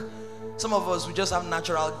music? Some of us, we just have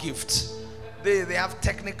natural gift. They have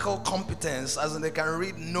technical competence, as in they can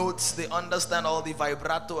read notes, they understand all the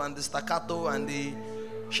vibrato and the staccato and the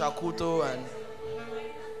shakuto and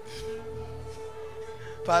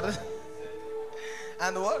pardon?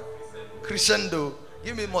 And what? Crescendo.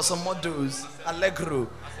 Give me some more dose. Allegro.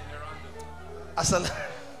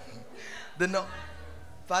 The no.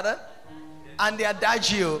 Pardon? And the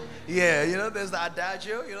adagio. Yeah, you know there's the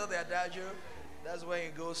adagio. You know the adagio? That's when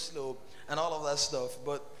you go slow and all of that stuff.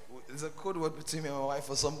 But it's a code word between me and my wife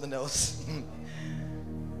or something else.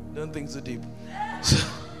 Don't think too deep. So,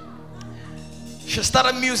 she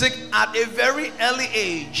started music at a very early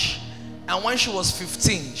age. And when she was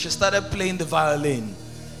 15, she started playing the violin.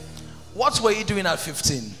 What were you doing at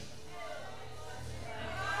 15?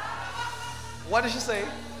 What did she say?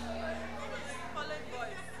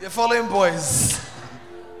 You're following boys.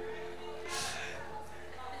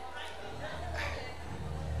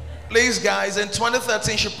 Please, guys, in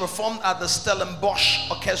 2013, she performed at the Stellenbosch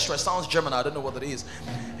Orchestra. It sounds German, I don't know what it is.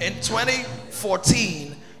 In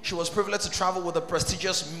 2014, she was privileged to travel with the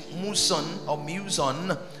prestigious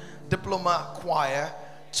Muson Diploma Choir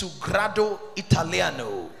to Grado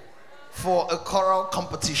Italiano for a choral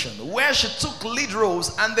competition, where she took lead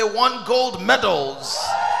roles and they won gold medals.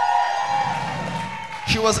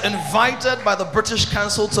 She was invited by the British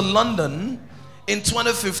Council to London in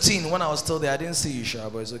 2015. When I was still there, I didn't see you, Sha,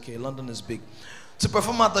 but it's okay. London is big. To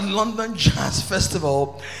perform at the London Jazz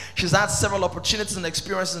Festival. She's had several opportunities and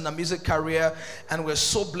experiences in her music career, and we're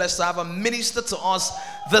so blessed to have her minister to us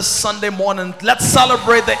this Sunday morning. Let's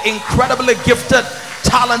celebrate the incredibly gifted,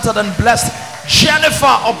 talented, and blessed Jennifer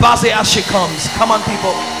Obaze as she comes. Come on,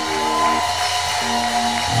 people.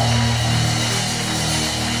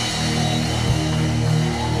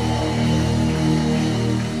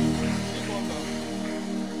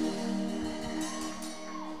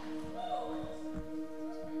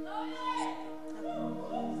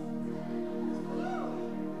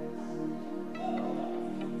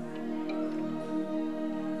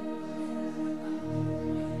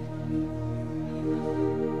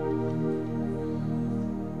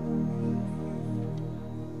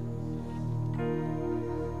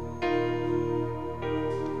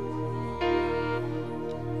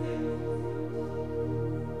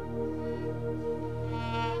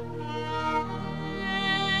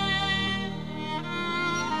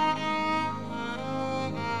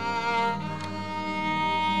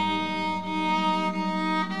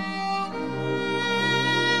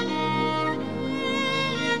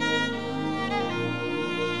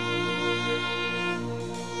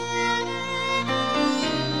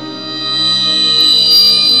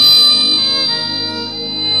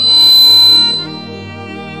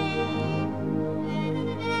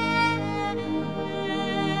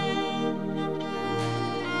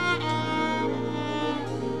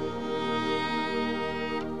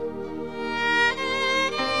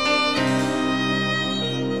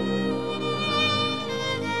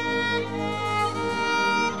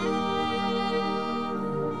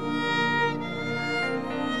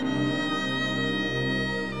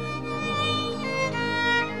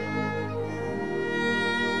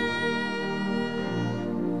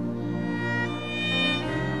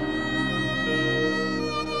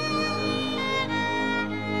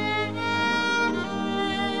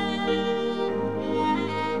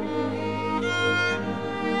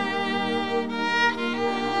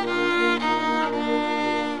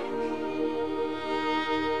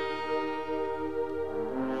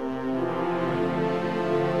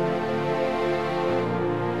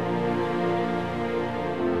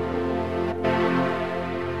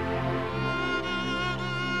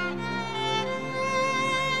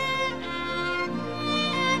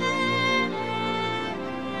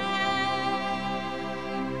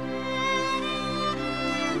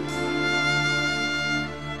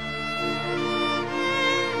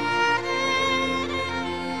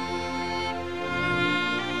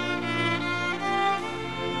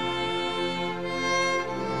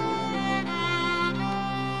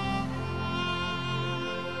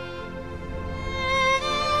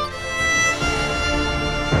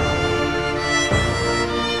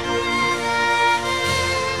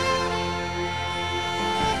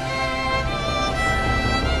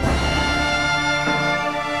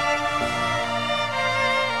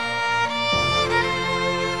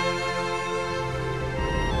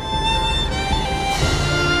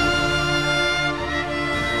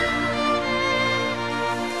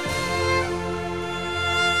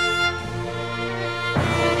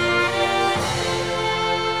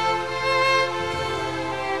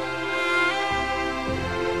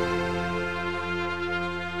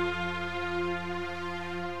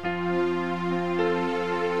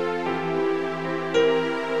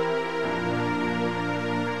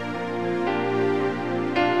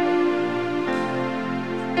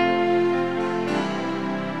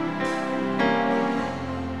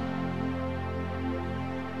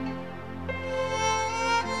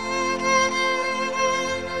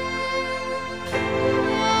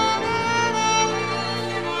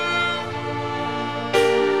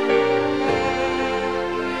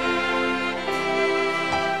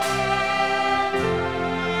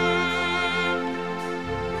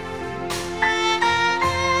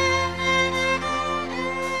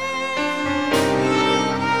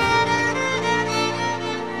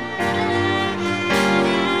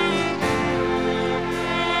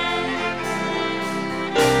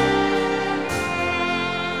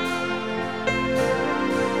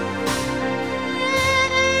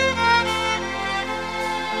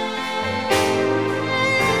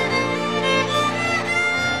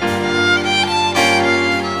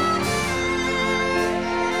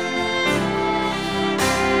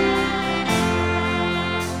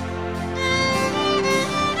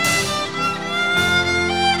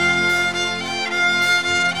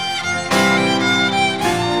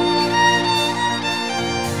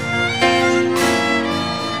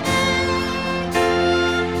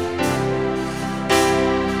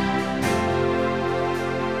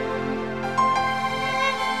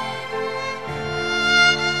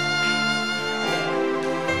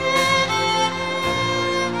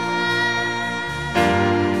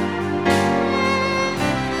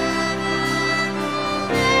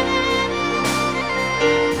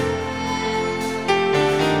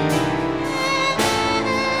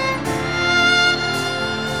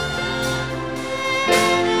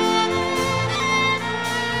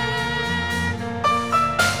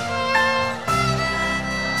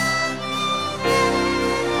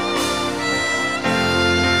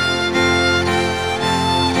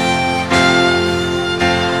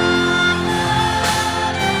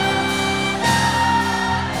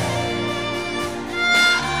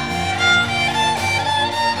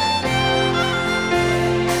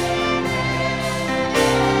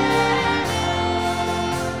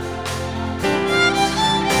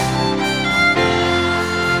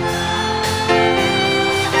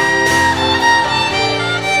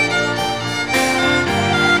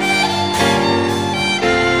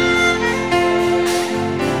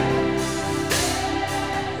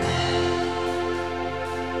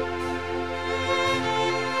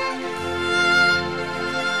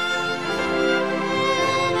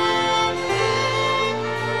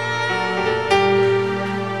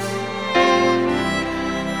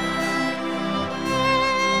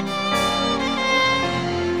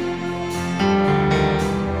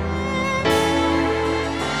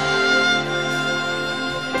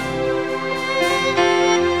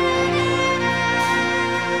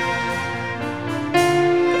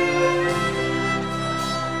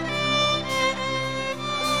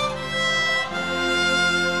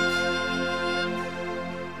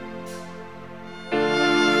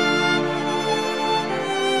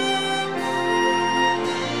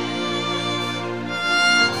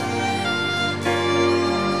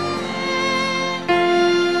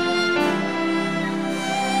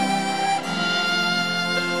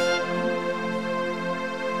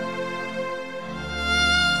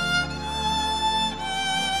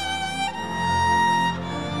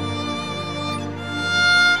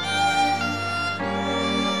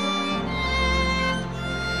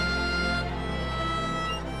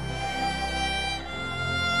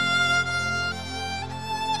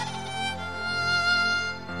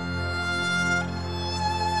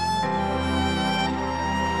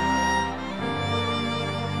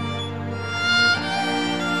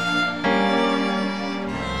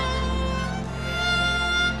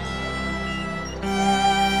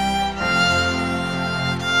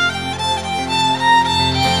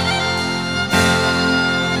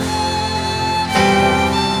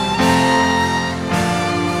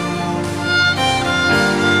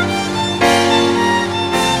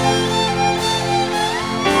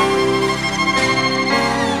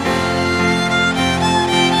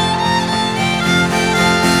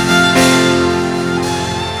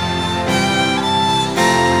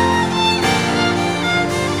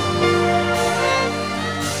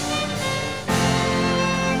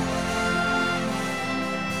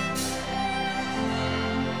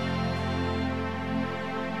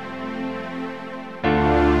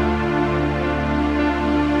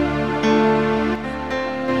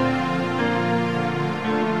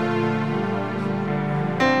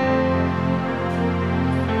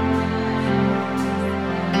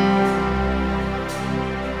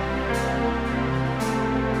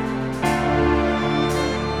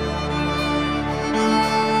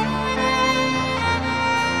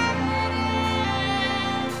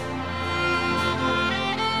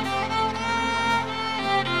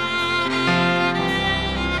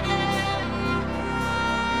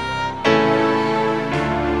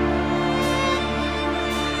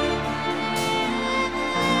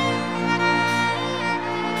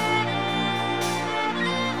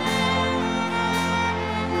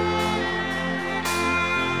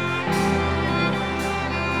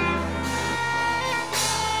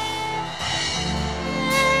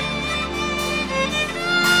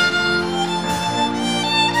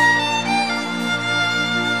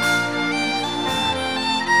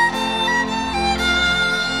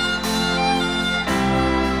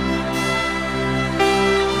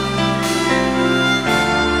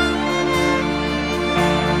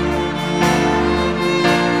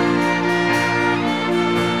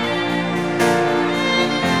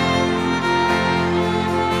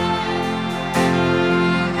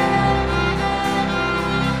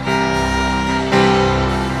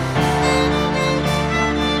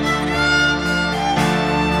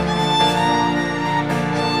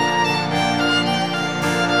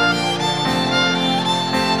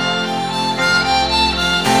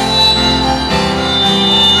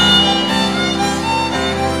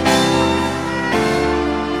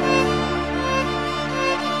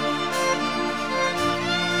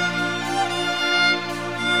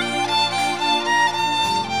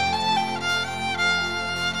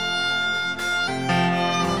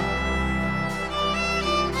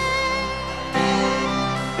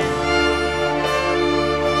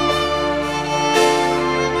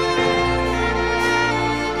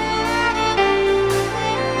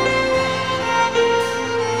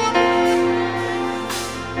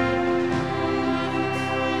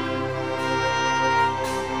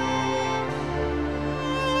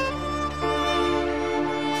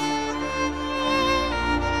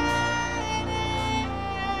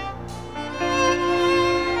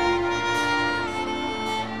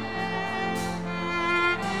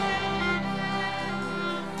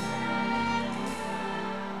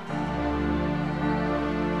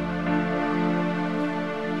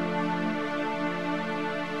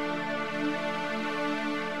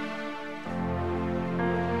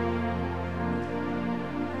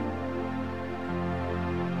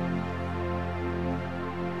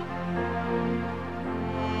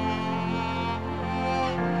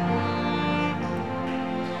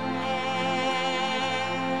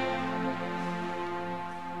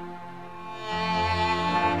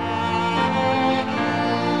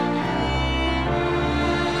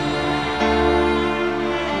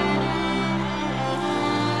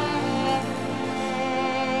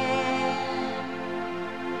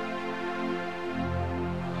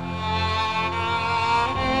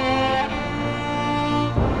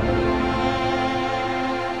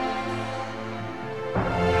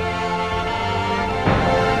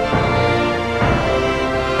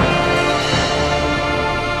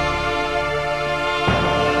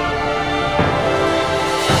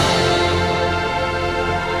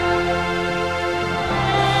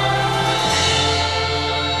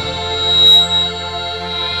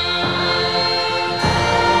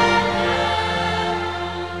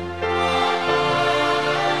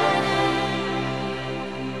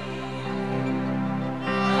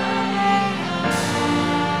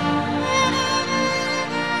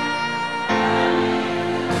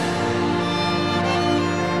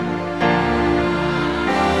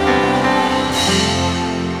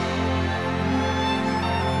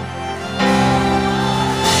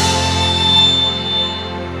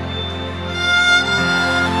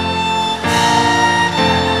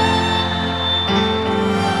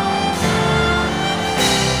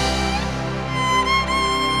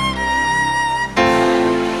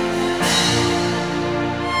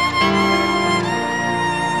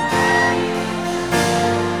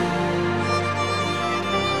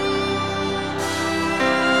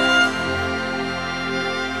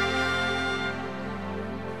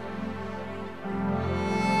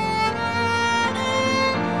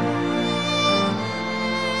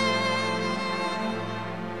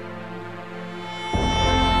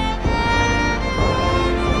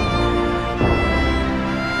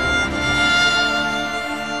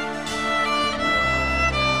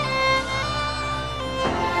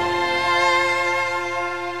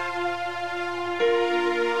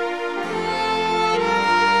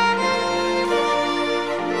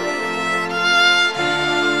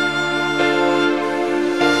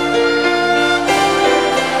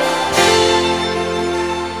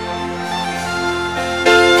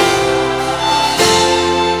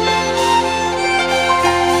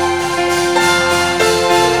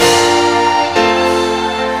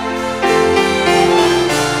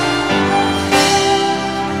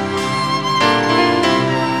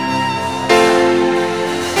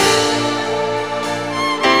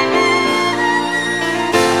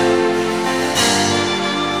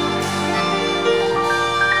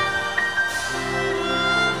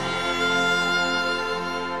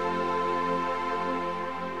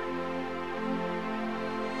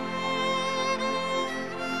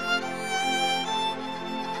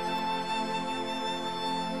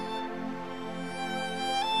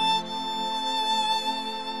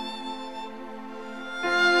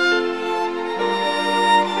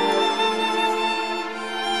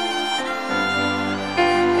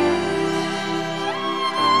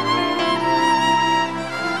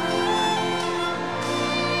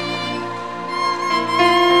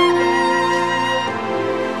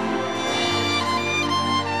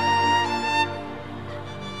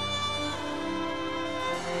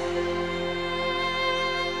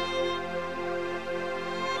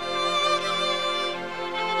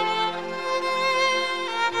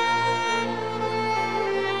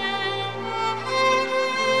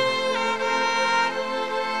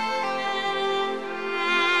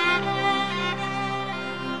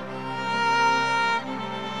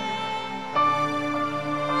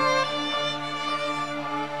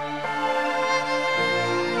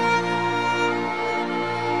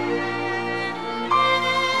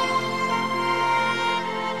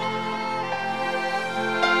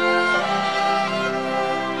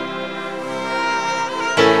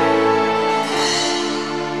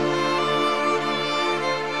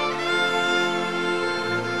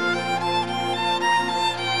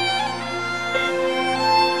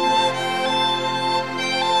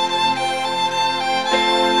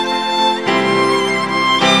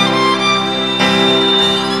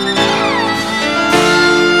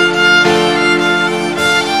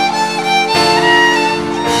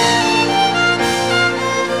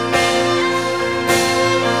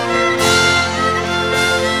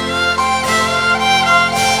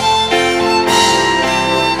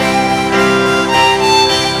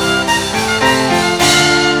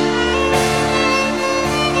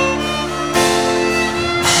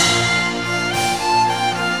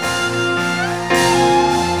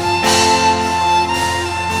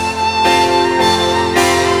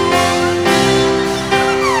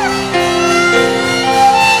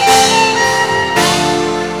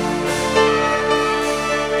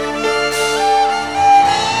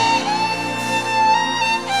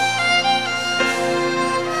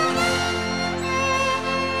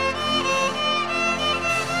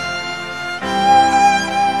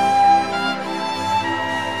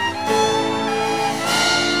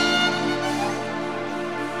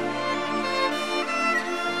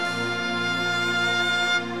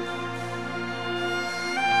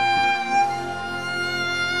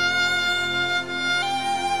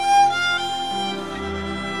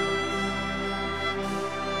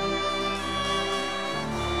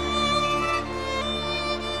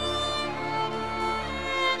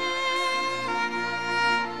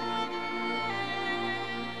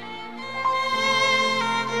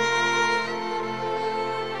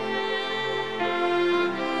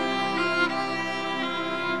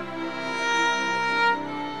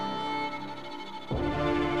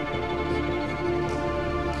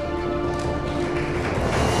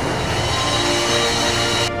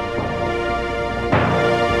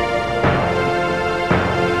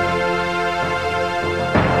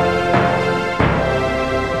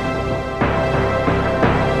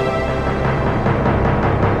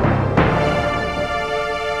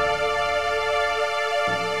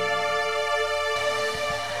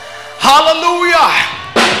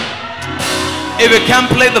 If you can't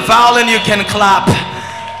play the violin, you can clap.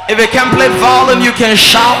 If you can't play the violin, you can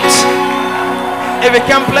shout. If you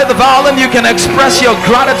can't play the violin, you can express your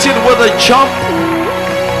gratitude with a jump,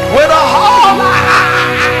 with a howl.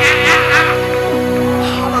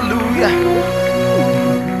 Hallelujah.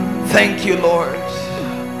 Thank you, Lord.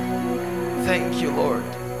 Thank you, Lord.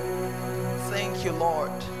 Thank you,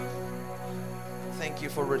 Lord. Thank you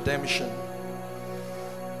for redemption.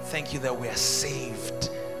 Thank you that we are saved.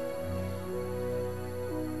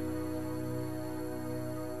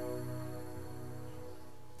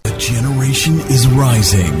 A generation is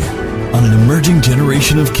rising on an emerging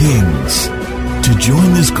generation of kings. To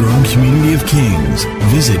join this growing community of kings,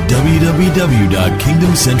 visit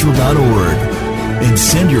www.kingdomcentral.org and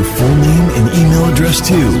send your full name and email address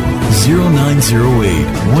to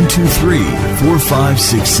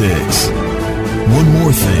 0908-123-4566. One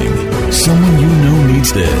more thing, someone you know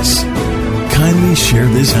needs this. Kindly share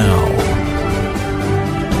this now.